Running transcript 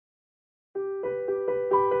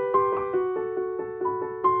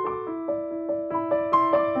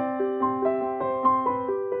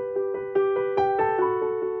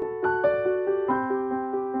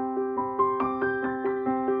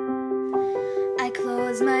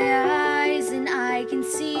close my eyes and I can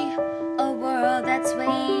see a world that's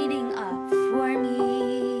waiting up for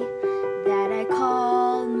me, that I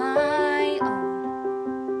call my own.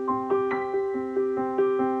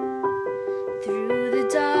 Through the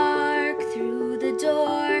dark, through the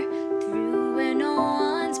door, through where no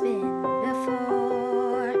one's been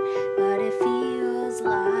before, but it feels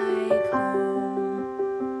like home.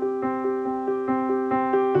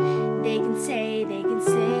 They can say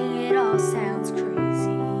it all sounds crazy.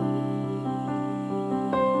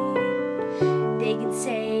 They can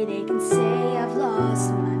say I've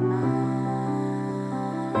lost my mind.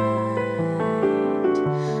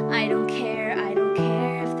 I don't care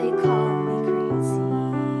if they call me crazy.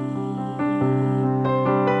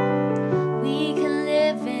 We can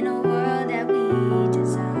live in a world that we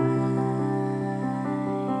design.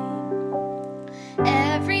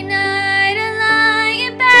 Every night I lie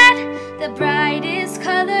in bed, the brightest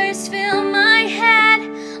colors fill my head.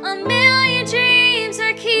 A million dreams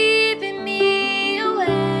are keeping me awake.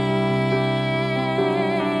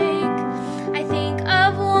 I think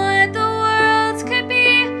of what the world could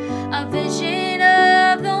be, a vision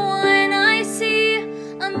of the one I see.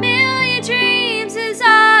 A million dreams is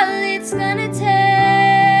all it's gonna take.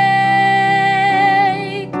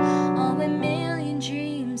 Oh, a million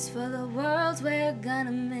dreams for the world we're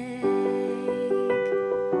gonna make.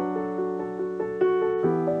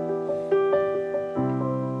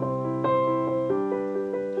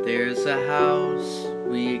 There's a house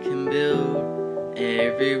we can build,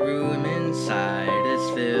 every room inside is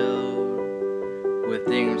filled with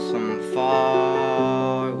things from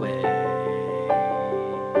far away.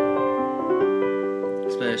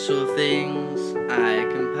 Special things I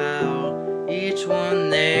compile, each one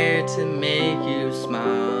there to make you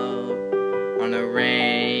smile on a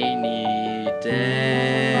rainy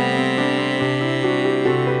day.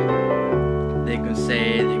 They can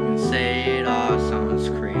say it all sounds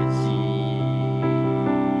crazy.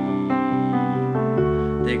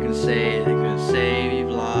 They can say we've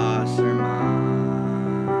lost our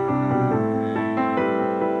mind.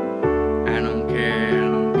 I don't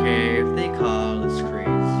care if they call us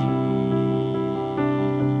crazy.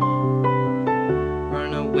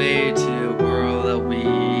 Run away to a world that we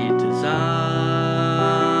design.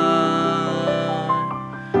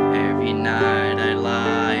 Every night I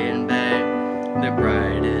lie in bed, the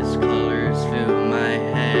brightest colors fill